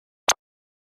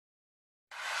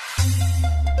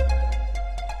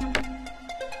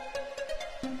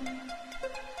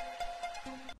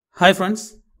Hi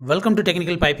friends, welcome to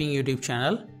Technical Piping YouTube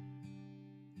channel.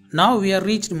 Now we have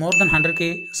reached more than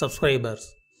 100k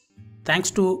subscribers.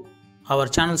 Thanks to our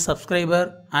channel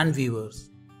subscriber and viewers.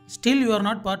 Still you are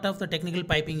not part of the Technical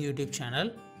Piping YouTube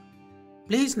channel.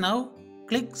 Please now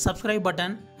click subscribe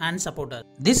button and support us.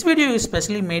 This video is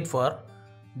specially made for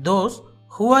those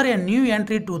who are a new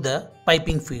entry to the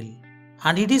piping field,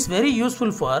 and it is very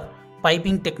useful for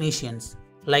piping technicians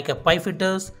like a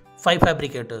pipefitters,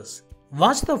 fabricators.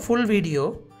 Watch the full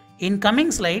video. In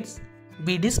coming slides,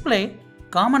 we display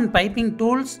common piping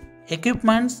tools,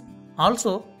 equipments,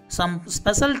 also some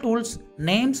special tools,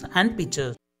 names and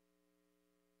pictures.